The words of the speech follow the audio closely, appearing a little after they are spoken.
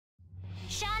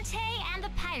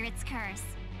Pirate's Curse.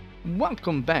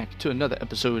 Welcome back to another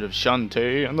episode of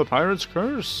Shantae and the Pirate's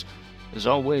Curse. As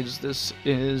always, this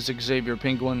is Xavier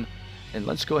Penguin, and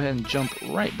let's go ahead and jump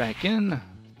right back in.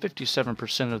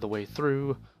 57% of the way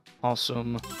through.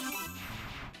 Awesome.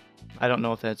 I don't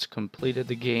know if that's completed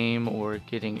the game or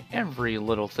getting every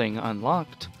little thing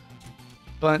unlocked,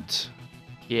 but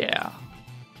yeah.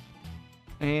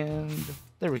 And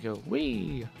there we go.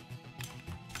 Whee!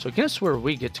 So guess where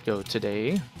we get to go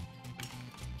today?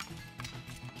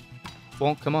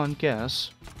 Well, come on,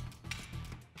 guess.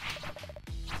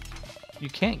 You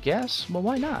can't guess? Well,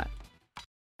 why not?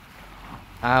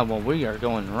 Well, we are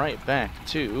going right back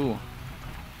to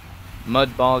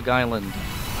Mudbog Island.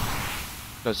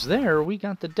 Because there, we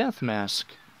got the death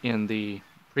mask in the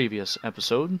previous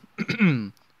episode.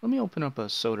 Let me open up a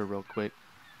soda real quick.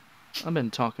 I've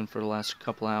been talking for the last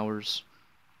couple hours.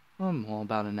 Well,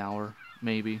 about an hour,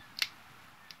 maybe.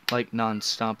 Like,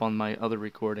 non-stop on my other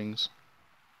recordings.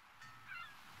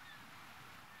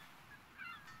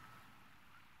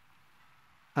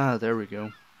 There we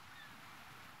go.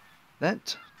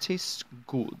 That tastes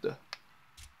good.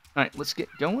 Alright, let's get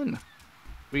going.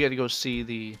 We gotta go see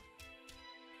the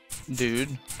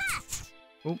dude.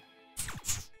 Oh.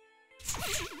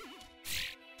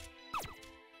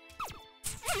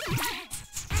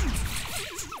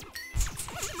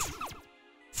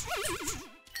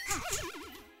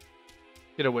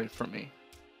 Get away from me.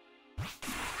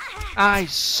 I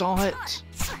saw it!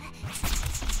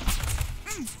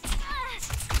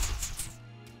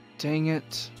 Dang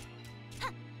it.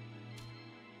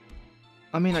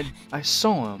 I mean, I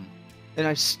saw him, and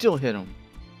I still hit him.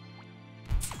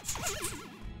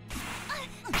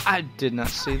 I did not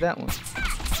see that one.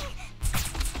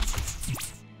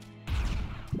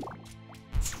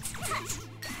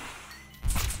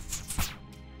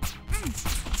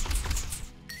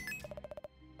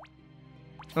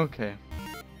 Okay.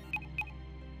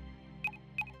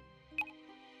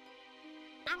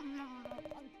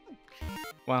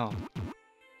 Wow.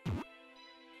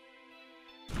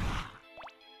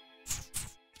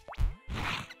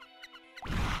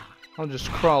 I'll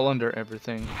just crawl under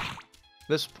everything. At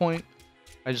this point,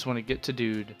 I just want to get to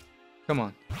dude. Come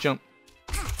on, jump.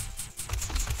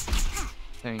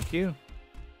 Thank you.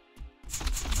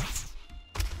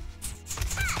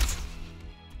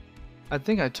 I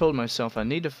think I told myself I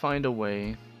need to find a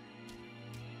way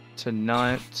to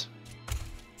not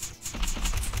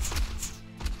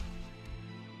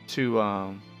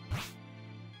to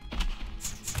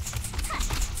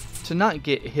not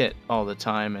get hit all the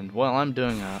time, and well, I'm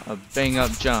doing a bang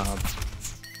up job.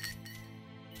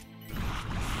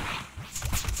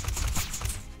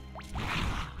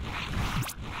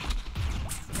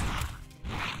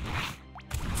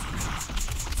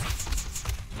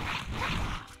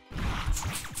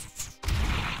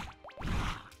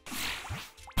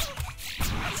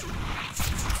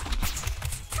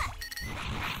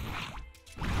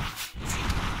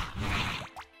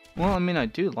 Well, I mean, I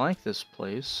do like this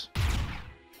place.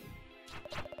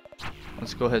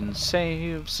 Let's go ahead and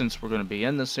save, since we're going to be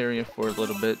in this area for a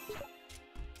little bit.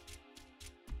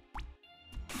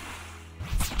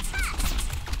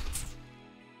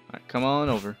 Alright, come on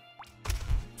over.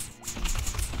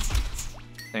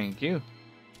 Thank you.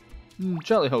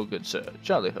 Jolly ho, good sir.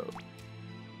 Jolly ho.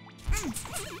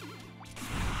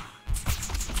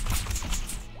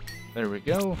 There we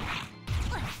go.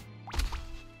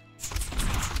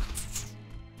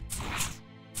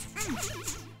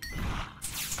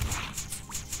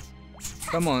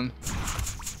 Come on.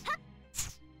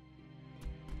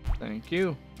 Thank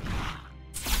you.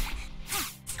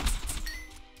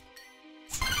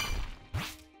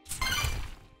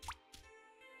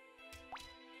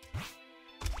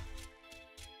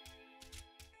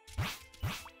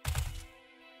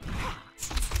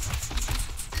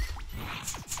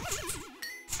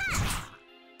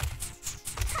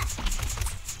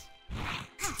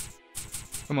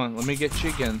 Come on, let me get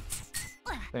you again.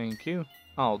 Thank you.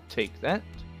 I'll take that.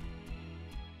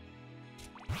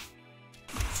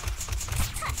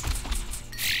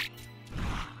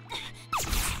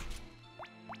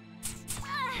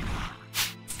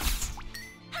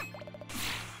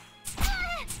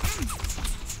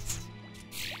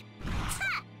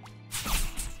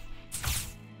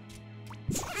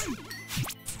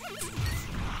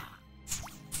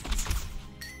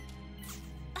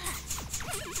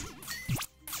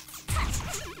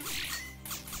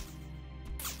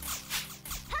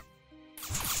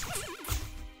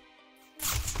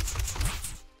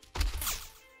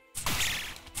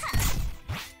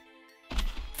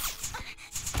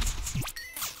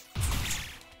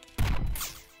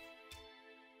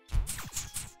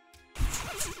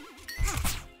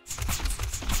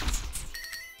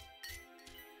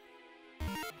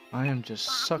 I am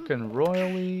just sucking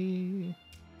royally.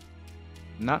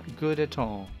 Not good at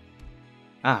all.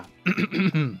 Ah.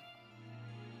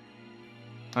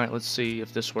 Alright, let's see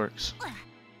if this works.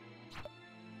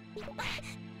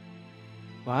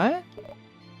 What?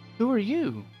 Who are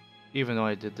you? Even though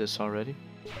I did this already.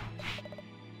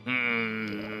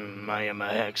 I am a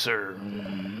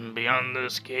hexer. Beyond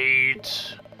this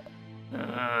gate,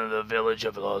 the village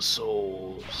of Lost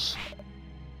Souls.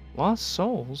 Lost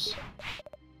Souls?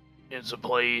 It's a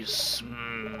place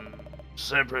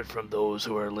separate from those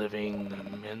who are living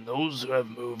and those who have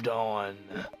moved on.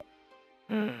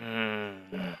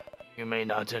 You may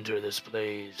not enter this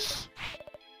place.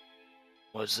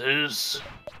 What's this?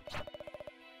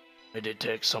 I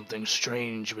detect something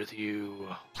strange with you.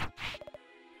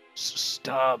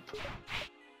 Stop.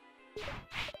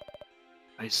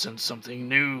 I sense something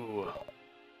new.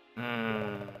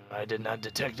 I did not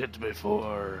detect it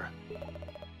before.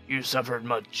 You suffered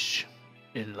much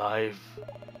in life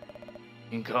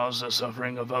and caused the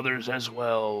suffering of others as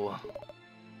well.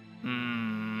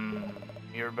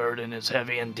 Your burden is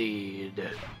heavy indeed.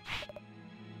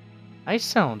 I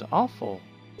sound awful.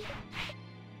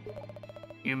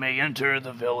 You may enter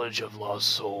the village of Lost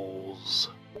Souls.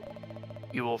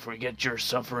 You will forget your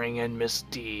suffering and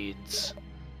misdeeds.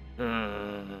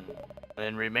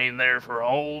 And remain there for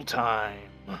all time.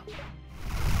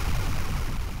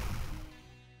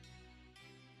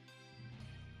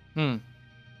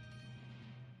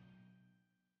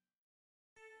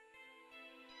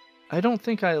 I don't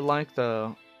think I like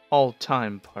the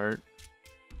all-time part.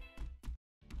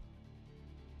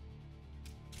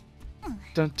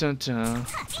 Dun dun dun.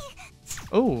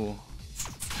 Oh.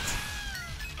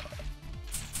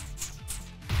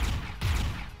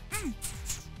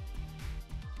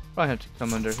 I have to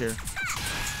come under here.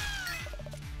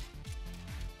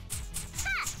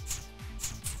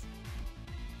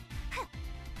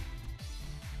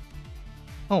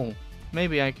 Oh,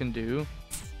 maybe I can do.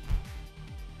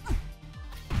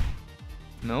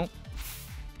 Nope.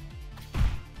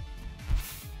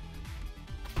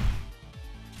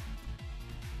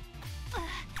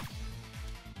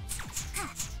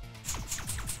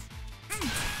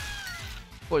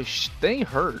 Boy, they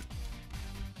hurt.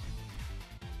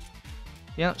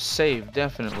 Yeah, save,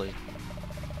 definitely.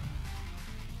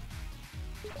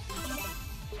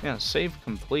 Yeah, save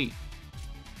complete.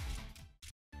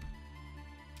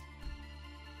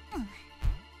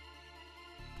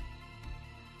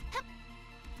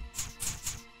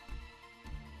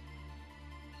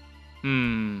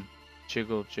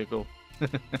 Jiggle, jiggle.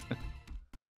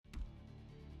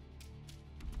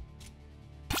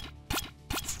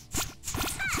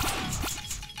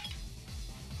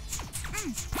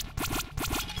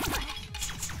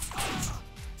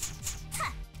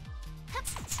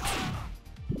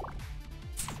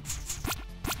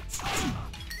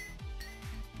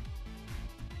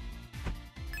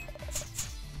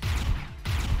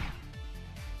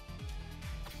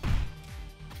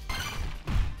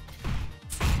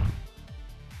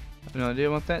 No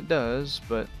idea what that does,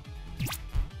 but...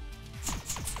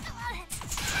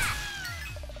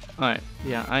 Alright,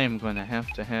 yeah, I am going to have...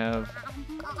 Monster milk!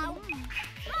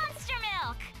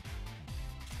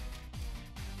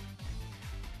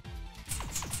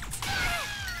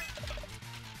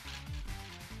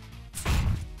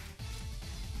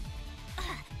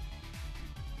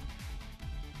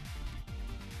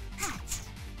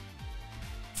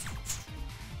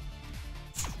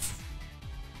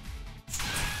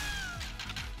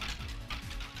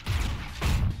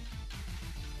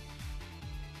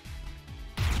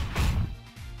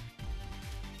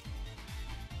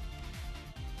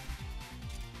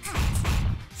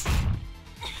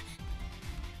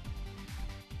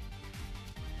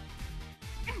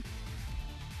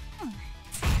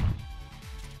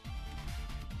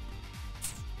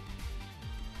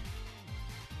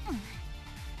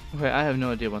 Okay, I have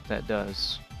no idea what that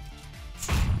does.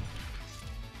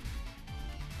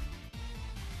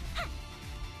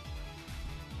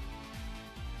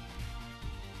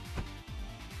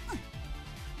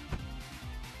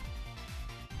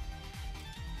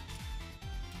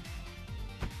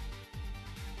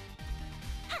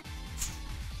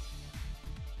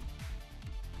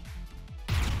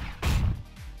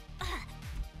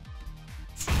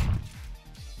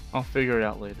 I'll figure it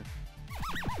out later.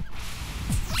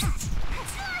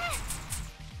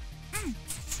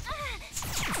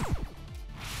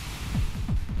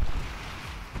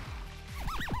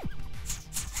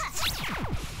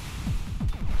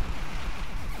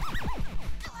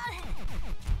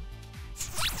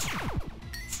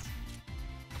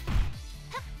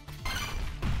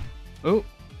 Oh,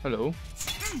 hello.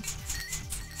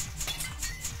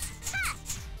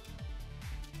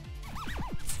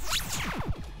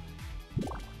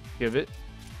 give it.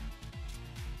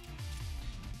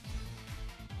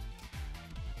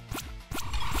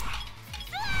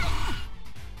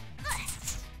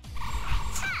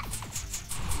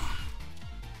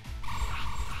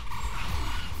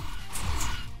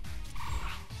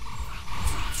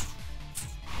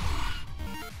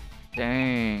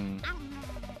 Dang.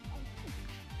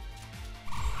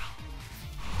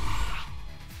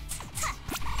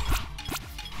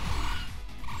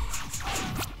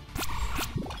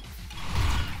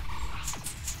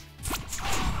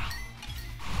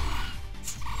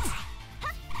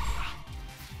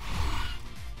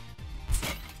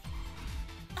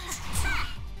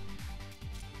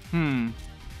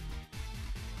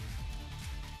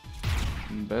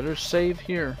 Better save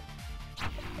here.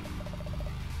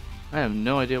 I have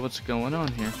no idea what's going on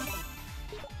here.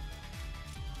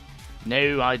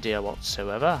 No idea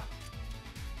whatsoever.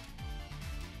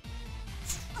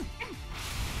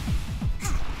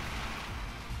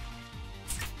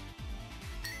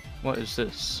 What is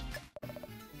this?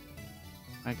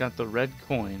 I got the red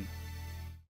coin.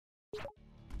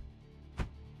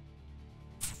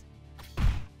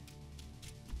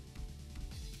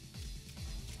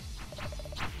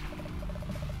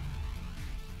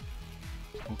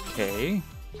 Okay.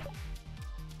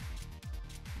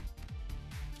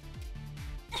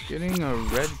 Getting a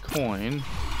red coin.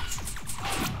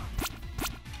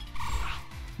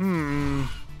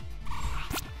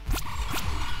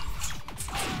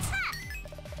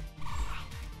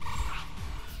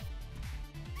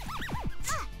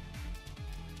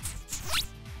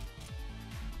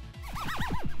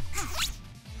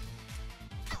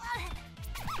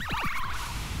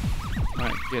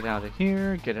 Alright, get out of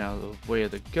here. Get out of the way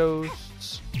of the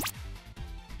ghosts.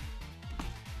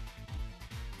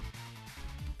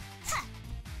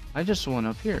 I just want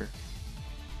up here.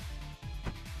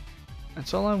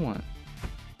 That's all I want.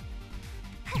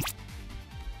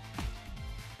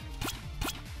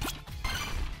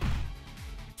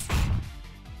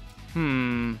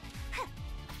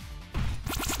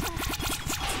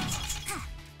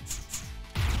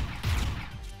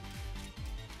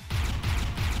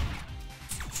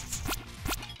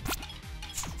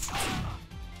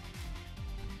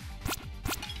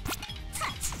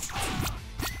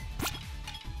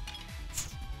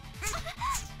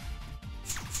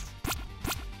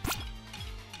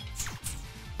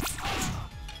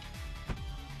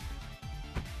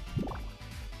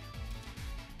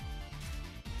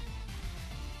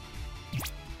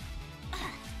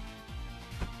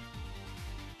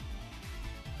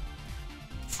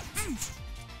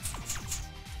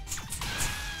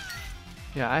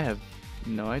 Yeah, I have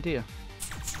no idea.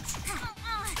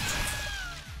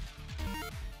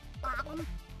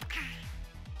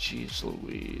 Jeez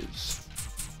Louise.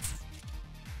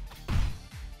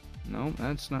 No,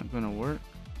 that's not gonna work.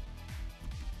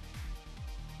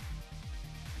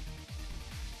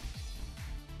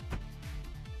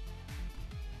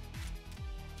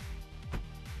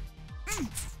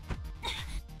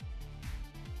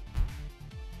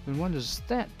 And what does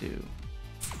that do?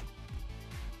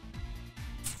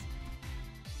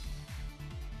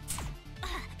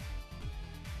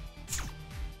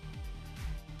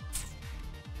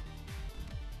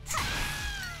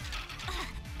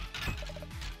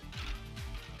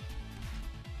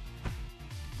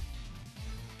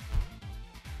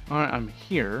 Alright, I'm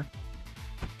here.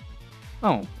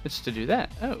 Oh, it's to do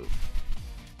that. Oh.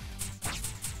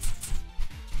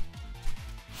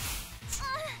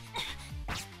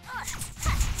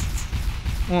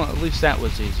 Well, at least that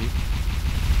was easy.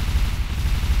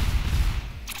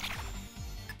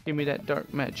 Give me that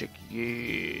dark magic.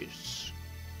 Yes.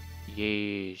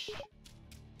 Yes.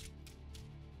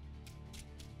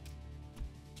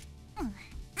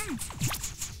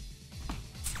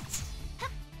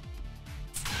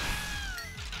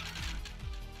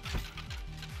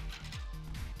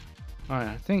 Alright,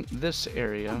 I think this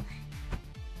area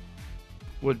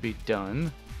would be done.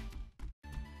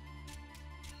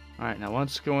 Alright, now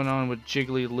what's going on with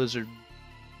Jiggly Lizard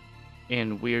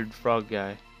and Weird Frog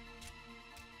Guy?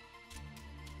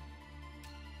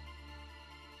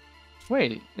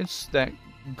 Wait, it's that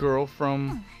girl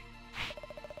from...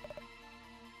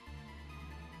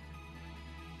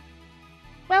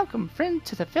 Welcome, friend,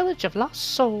 to the Village of Lost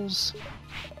Souls.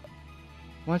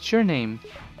 What's your name?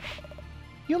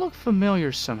 You look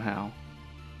familiar somehow.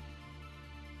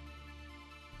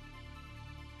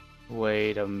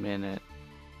 Wait a minute.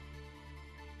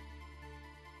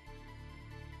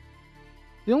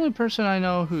 The only person I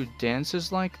know who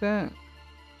dances like that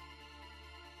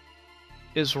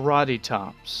is Roddy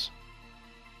Tops.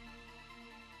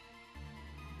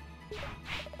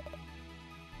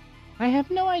 I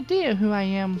have no idea who I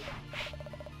am,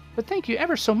 but thank you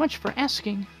ever so much for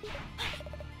asking.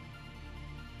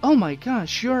 Oh my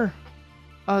gosh, you're...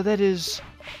 that is...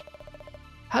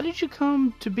 How did you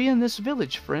come to be in this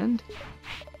village, friend?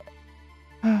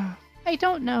 I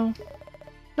don't know.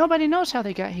 Nobody knows how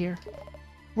they got here.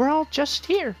 We're all just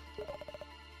here.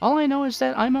 All I know is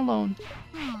that I'm alone.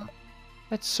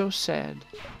 That's so sad.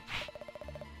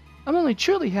 I'm only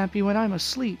truly happy when I'm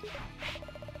asleep.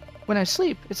 When I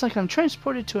sleep, it's like I'm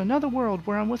transported to another world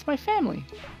where I'm with my family.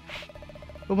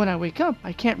 But when I wake up,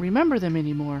 I can't remember them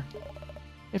anymore.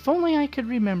 If only I could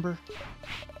remember.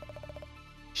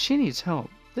 She needs help.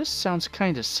 This sounds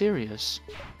kinda serious.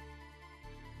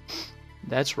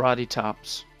 That's Roddy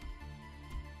Tops.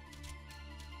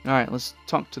 Alright, let's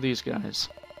talk to these guys.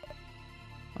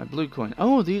 My blue coin.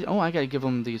 Oh, these. Oh, I gotta give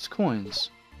them these coins.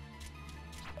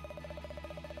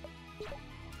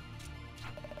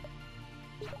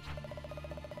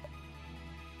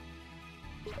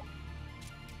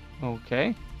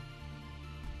 Okay.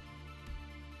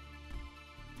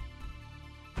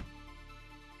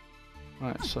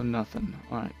 Alright, so nothing.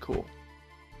 Alright, cool.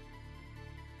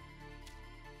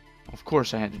 Of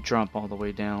course I had to jump all the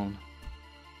way down.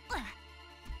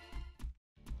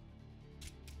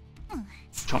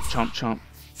 Chomp, chomp, chomp.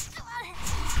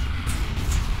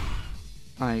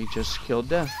 I just killed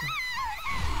Death.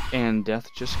 And Death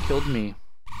just killed me.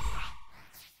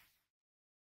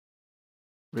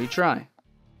 Retry.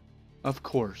 Of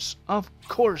course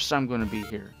I'm gonna be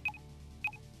here.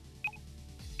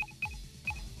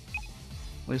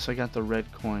 At least I got the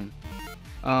red coin.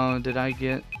 Did I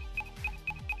get...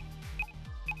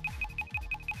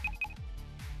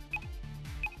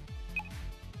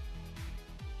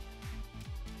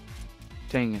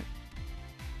 Dang it.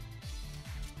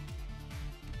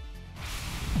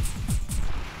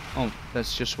 Oh,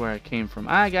 that's just where I came from.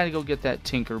 I gotta go get that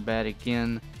Tinker Bat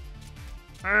again.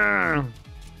 Arrgh.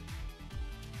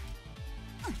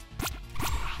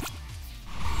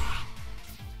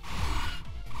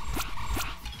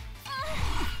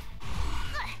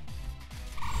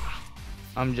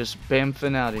 I'm just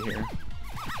bamfing out of here.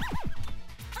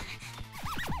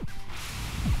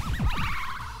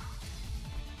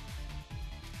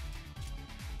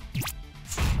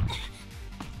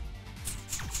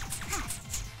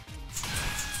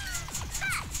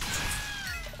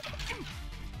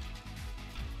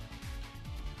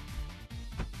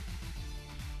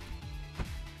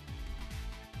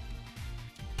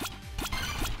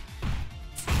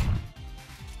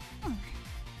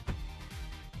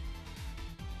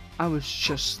 I was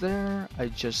just there. I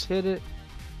just hit it.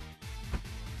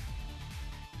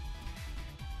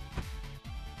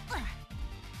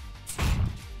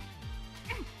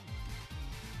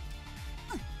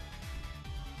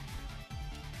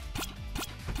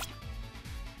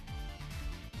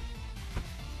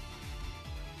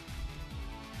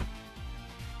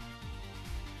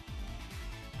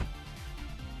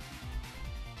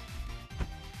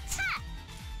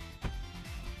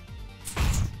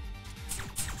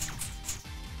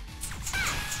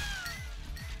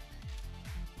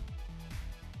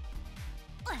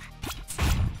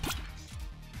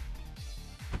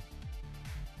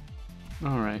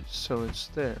 Alright, so it's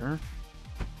there.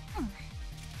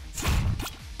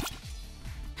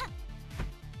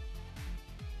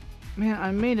 Man, I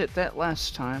made it that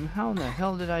last time. How in the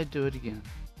hell did I do it again?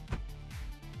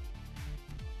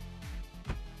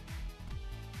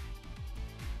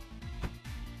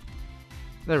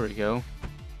 There we go.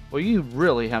 Well, you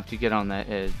really have to get on that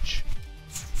edge.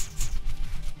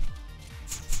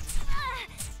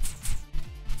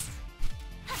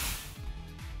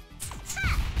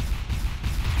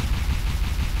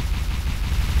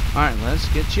 Alright,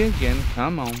 let's get you again.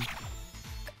 Come on.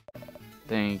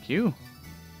 Thank you.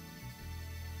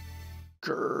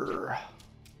 Grr.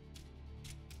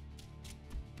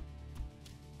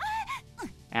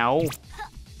 Ow.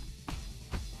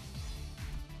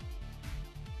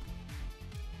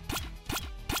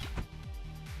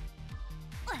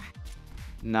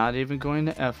 Not even going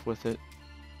to F with it.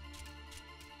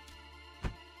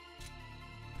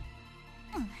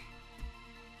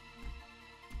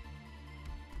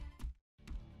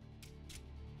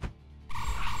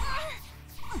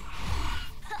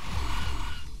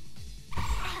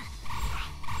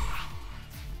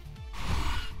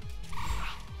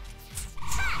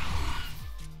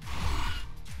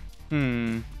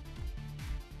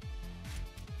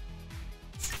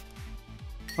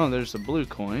 Oh, there's the blue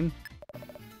coin.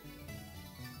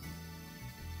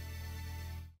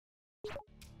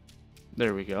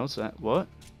 There we go. So that what?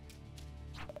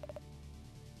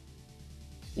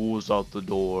 Who's out the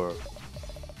door?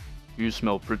 You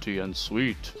smell pretty and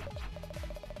sweet.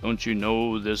 Don't you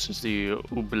know this is the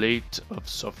oblate of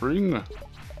suffering?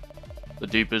 The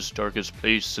deepest, darkest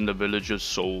place in the village of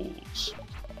souls.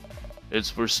 It's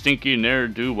for stinky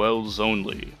ne'er-do-wells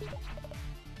only.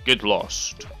 Get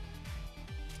lost.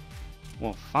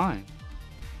 Well, fine.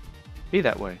 Be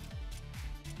that way.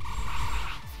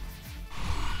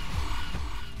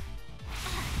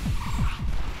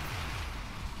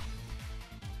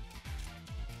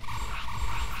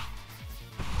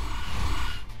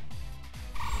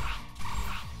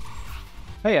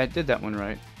 Hey, I did that one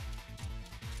right.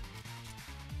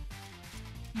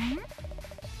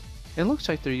 It looks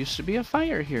like there used to be a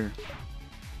fire here.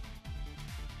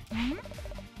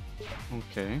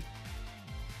 Okay.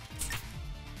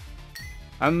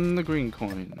 And the green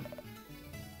coin.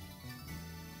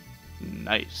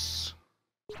 Nice.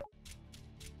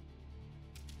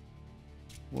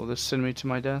 Will this send me to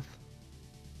my death?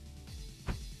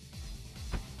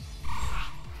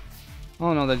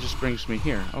 Oh no, that just brings me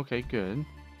here. Okay, good.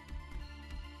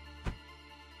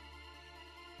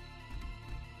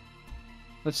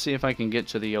 Let's see if I can get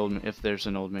to the old, if there's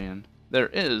an old man. There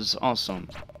is, awesome.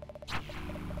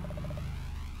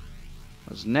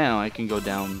 Because now I can go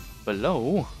down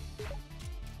below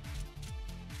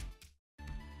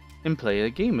and play a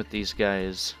game with these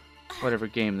guys. Whatever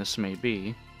game this may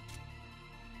be.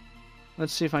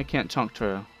 Let's see if I can't talk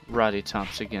to Roddy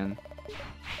Tops again.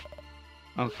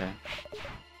 Okay.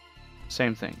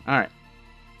 Same thing. Alright.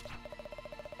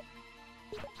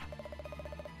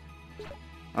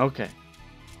 Okay.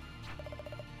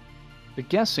 The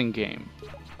guessing game.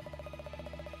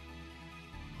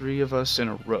 3 of us in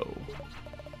a row.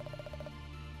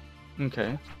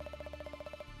 Okay.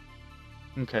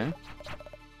 Okay.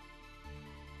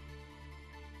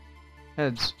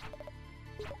 Heads.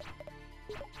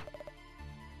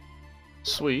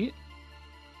 Sweet.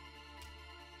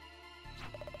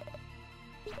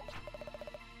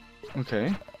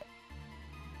 Okay.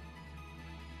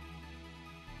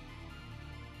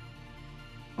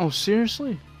 Oh,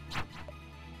 seriously?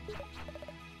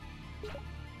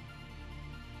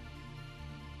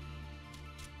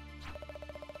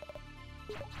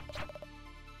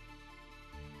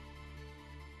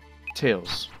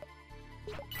 Tails.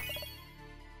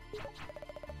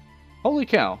 Holy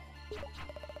cow.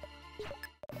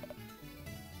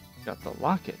 Got the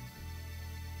locket.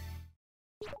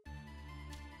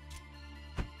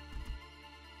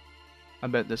 I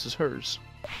bet this is hers.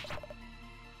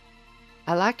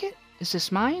 I like it. Is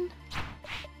this mine?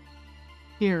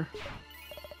 Here.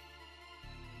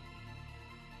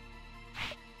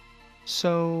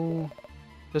 So,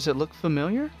 does it look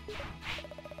familiar?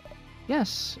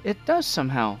 Yes, it does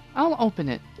somehow. I'll open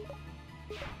it.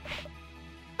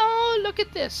 Oh, look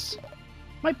at this.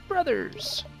 My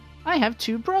brothers. I have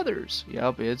 2 brothers.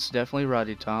 Yup, it's definitely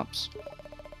Roddy Tops.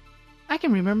 I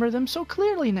can remember them so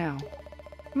clearly now.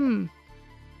 The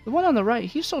one on the right,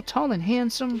 he's so tall and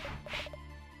handsome.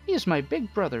 He is my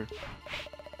big brother.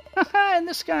 Haha, and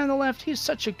this guy on the left, he's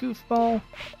such a goofball.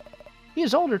 He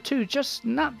is older too, just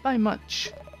not by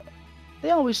much. They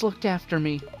always looked after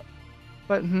me.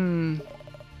 But,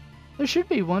 there should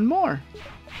be one more.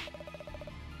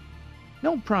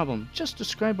 No problem, just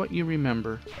describe what you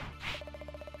remember.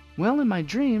 Well, in my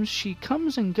dreams, she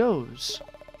comes and goes.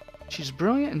 She's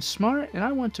brilliant and smart, and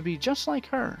I want to be just like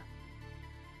her.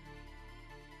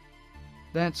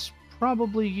 That's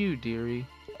probably you, dearie.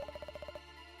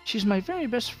 She's my very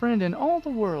best friend in all the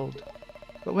world.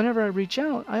 But whenever I reach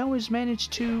out, I always manage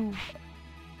to...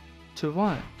 To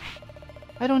what?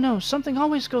 I don't know, something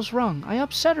always goes wrong. I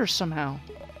upset her somehow.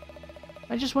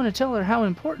 I just want to tell her how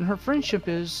important her friendship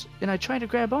is, and I try to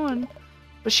grab on,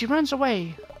 but she runs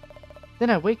away.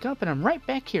 Then I wake up and I'm right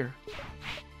back here.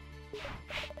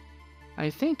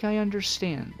 I think I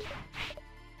understand.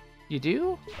 You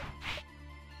do?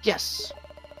 Yes.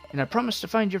 And I promise to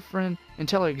find your friend and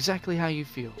tell her exactly how you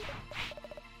feel.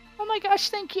 Oh my gosh,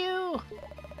 thank you!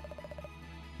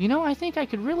 You know, I think I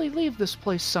could really leave this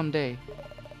place someday.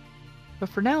 But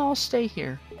for now, I'll stay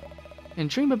here and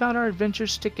dream about our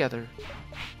adventures together.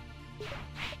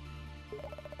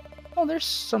 Oh, there's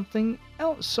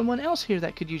someone else here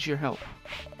that could use your help.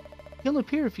 He'll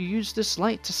appear if you use this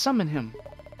light to summon him.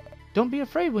 Don't be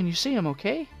afraid when you see him,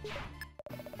 okay?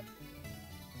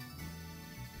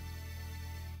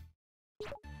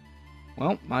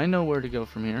 Well, I know where to go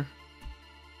from here.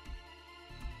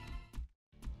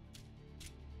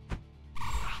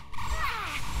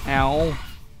 Ow.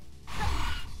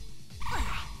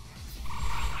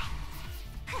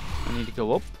 I need to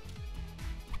go up.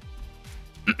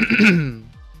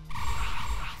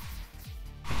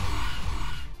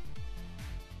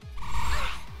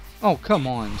 Oh, come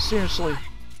on. Seriously?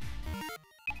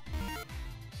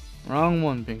 Wrong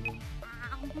one, Penguin.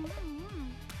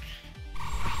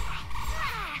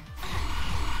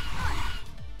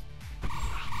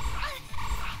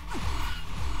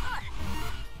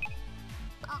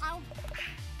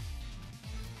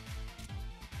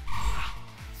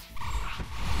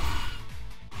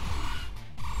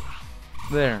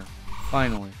 There.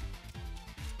 Finally.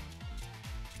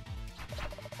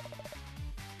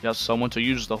 Yes, someone to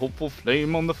use the hopeful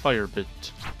flame on the fire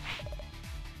pit.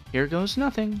 Here goes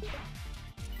nothing.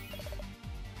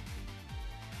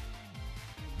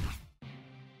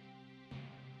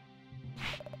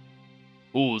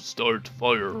 Who'll start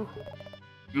fire?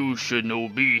 You should no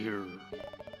be here.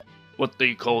 What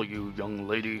they call you, young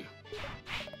lady?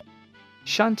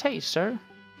 Shantae, sir.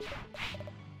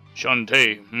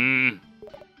 Shantae,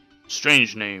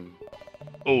 Strange name.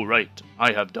 Oh, right.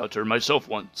 I have daughter myself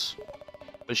once.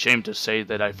 Ashamed to say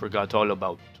that I forgot all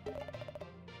about.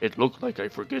 It looked like I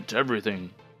forget everything.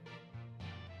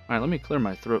 Alright, let me clear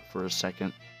my throat for a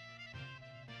second.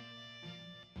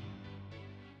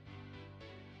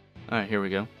 Alright, here we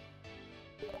go.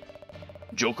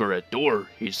 Joker at door,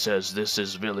 he says this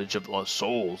is village of lost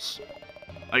souls.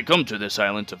 I come to this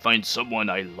island to find someone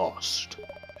I lost.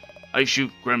 I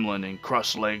shoot gremlin and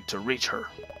cross-leg to reach her.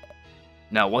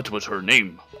 Now what was her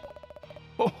name?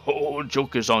 Oh,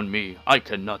 joke is on me, I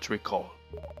cannot recall.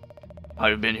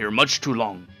 I've been here much too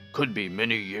long, could be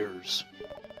many years.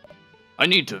 I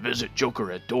need to visit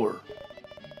Joker at door.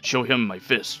 Show him my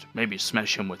fist, maybe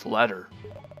smash him with ladder.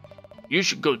 You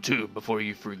should go too before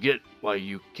you forget why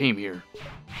you came here.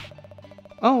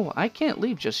 Oh, I can't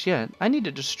leave just yet. I need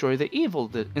to destroy the evil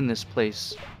in this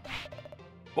place.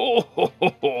 Ho,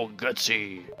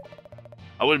 gutsy.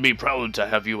 I would be proud to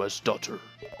have you as daughter.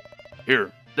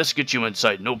 Here, let's get you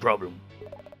inside, no problem.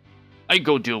 I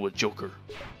go deal with Joker.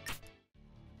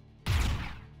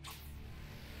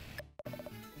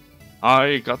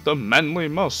 I got the manly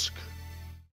musk.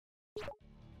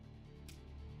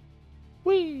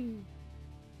 Whee!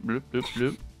 Bloop, bloop,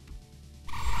 bloop.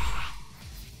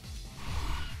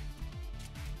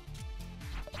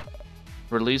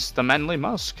 Release the manly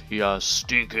musk. Yeah,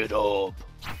 stink it up.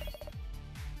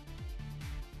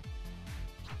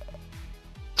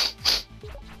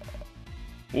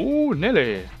 Ooh,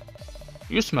 Nelly.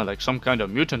 You smell like some kind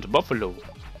of mutant buffalo.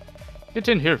 Get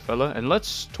in here, fella, and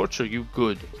let's torture you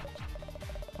good.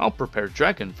 I'll prepare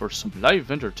Dragon for some live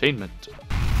entertainment.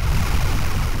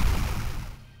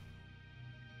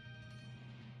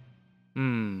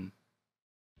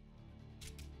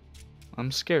 I'm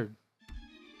scared.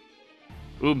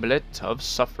 Ooblet of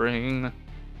suffering.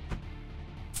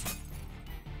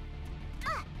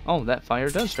 Oh, that fire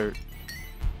does hurt.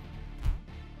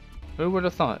 Who would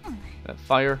have thought that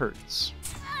fire hurts?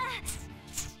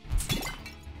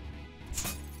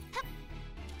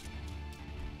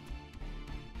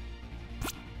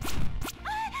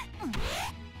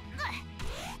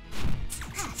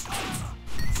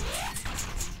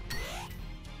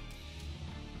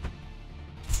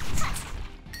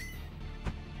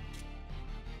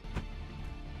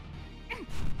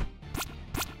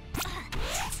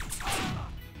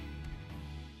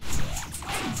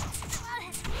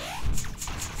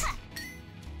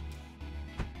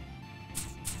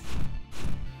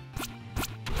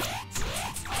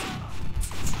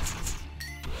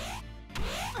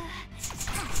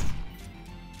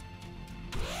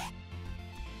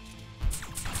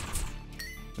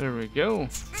 There we go.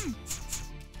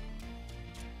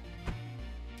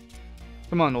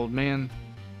 Come on, old man.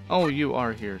 Oh, you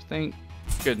are here. Thank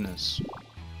goodness.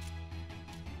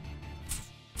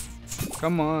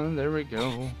 Come on, there we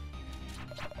go.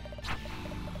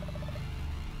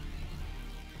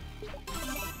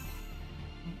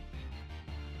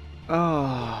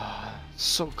 Oh,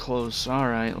 so close.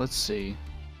 Alright, let's see.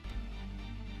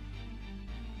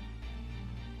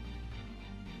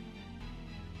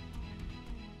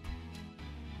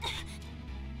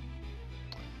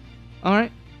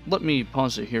 Alright, let me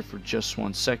pause it here for just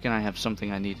 1 second. I have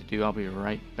something I need to do. I'll be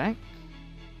right back.